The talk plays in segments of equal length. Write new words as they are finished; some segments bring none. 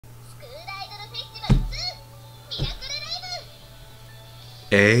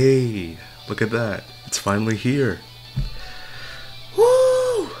Hey, look at that. It's finally here.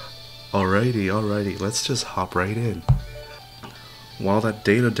 Woo! Alrighty, let's just hop right in. While that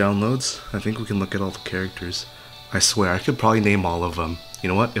data downloads, I think we can look at all the characters. I swear, I could probably name all of them. You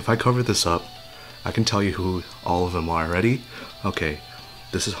know what? If I cover this up, I can tell you who all of them are. Ready? Okay.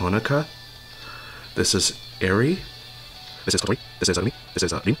 This is Honoka. This is Eri. This is Kotori. This is Rin. This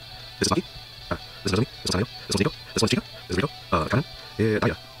is Rin. This is Maki. This is Nozomi. This is Sanayo. This one's Nico. This one's Chica. This is Riko. Kanan.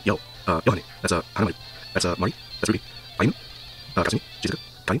 Daya. Yo. Yohane. That's Hanamaru. That's Mari. That's Ruby. Ayumi. Kasumi. Shizuka.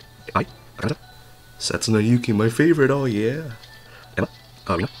 Karin. Ai. Akanata. Setsuna Yuki, my favorite. Oh yeah. Emma.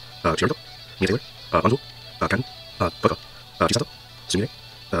 Rina. Chirito. Mia Taylor. Anzu. Ken. Boko. Chisato. Sumire.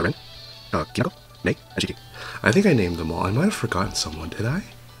 Ren. Kinako. Mei. And Shiki. I think I named them all. I might have forgotten someone, did I?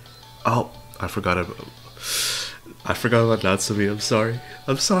 Oh, I forgot about Natsumi. I'm sorry.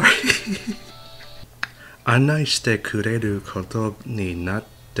 案内してくれることになっ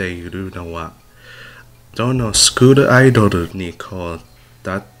ているのはどのスクールアイドルにこう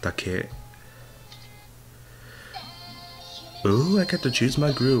だったっけ? Ooh, I get to choose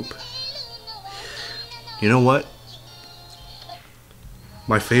my group. You know what?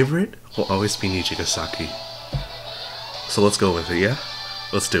 My favorite will always be Nijigasaki. So let's go with it, yeah?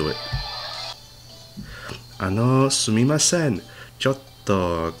 Let's do it. すみません。ちょっ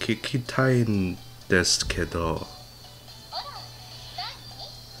と聞きたいんですけど。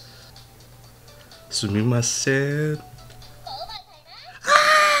すみません。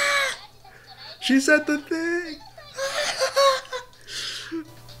She said the thing!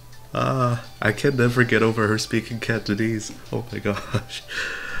 I can never get over her speaking Cantonese. Oh my gosh.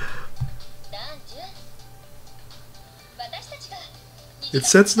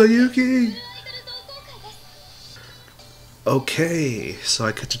 It's Setsuna Yuki! Okay, so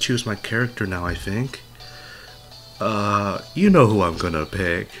I get to choose my character now, I think. You know who I'm gonna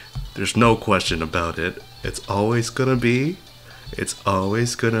pick. There's no question about it. It's always gonna be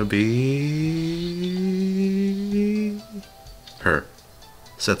her.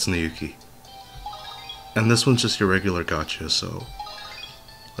 Setsuna Yuki. And this one's just your regular gacha, so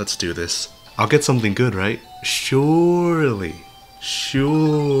let's do this. I'll get something good, right? Surely.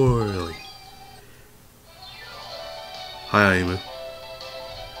 Hi, Ayumu.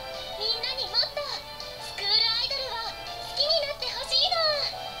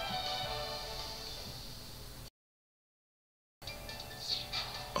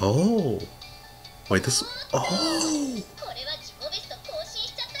 Oh. Wait, this... Oh!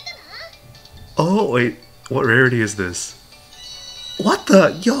 Oh, wait. What rarity is this? What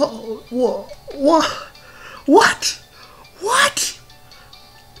the... Yo... What? What?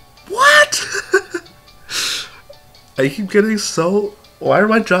 I keep getting so... Why are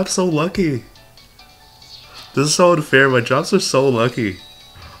my drops so lucky? This is so unfair. My drops are so lucky.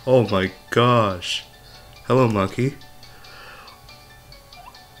 Oh my gosh. Hello, Maki.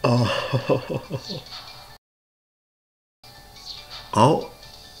 Oh.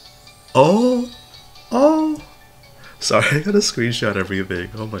 Oh. Sorry, I gotta screenshot everything.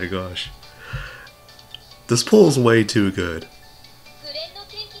 Oh my gosh. This poll is way too good.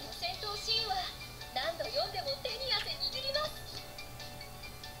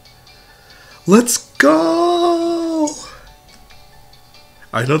 Let's go!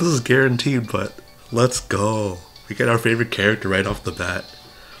 I know this is guaranteed, but let's go. We get our favorite character right off the bat.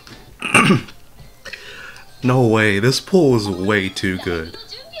 No way, this pool is way too good.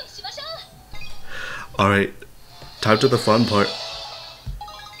 Alright, time to the fun part.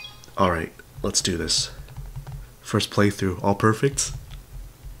 Alright, let's do this. First playthrough, all perfects?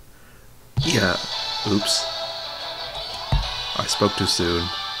 Yeah, oops. I spoke too soon.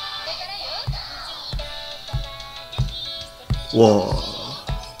 Whoa.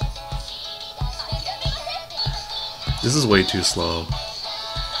 This is way too slow.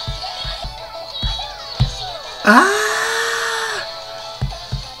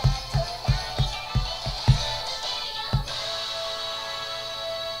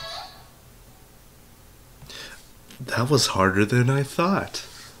 That was harder than I thought.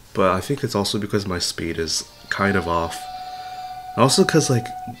 But I think it's also because my speed is kind of off. Also because, like,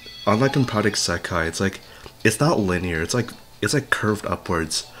 unlike in Project SEKAI, it's not linear. It's like curved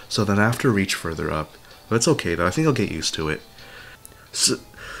upwards. So then I have to reach further up. But it's okay though. I think I'll get used to it.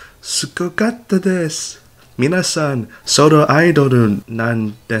 Sukokatta desu. Minasan, solo idol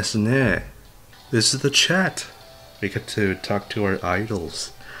nan desu ne. This is the chat. We get to talk to our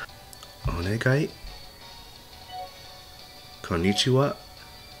idols. Onegai. Konnichiwa.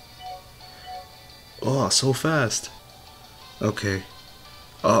 Oh, so fast. Okay.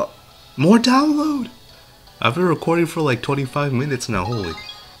 More download! I've been recording for like 25 minutes now, holy.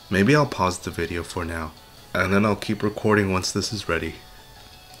 Maybe I'll pause the video for now, and then I'll keep recording once this is ready.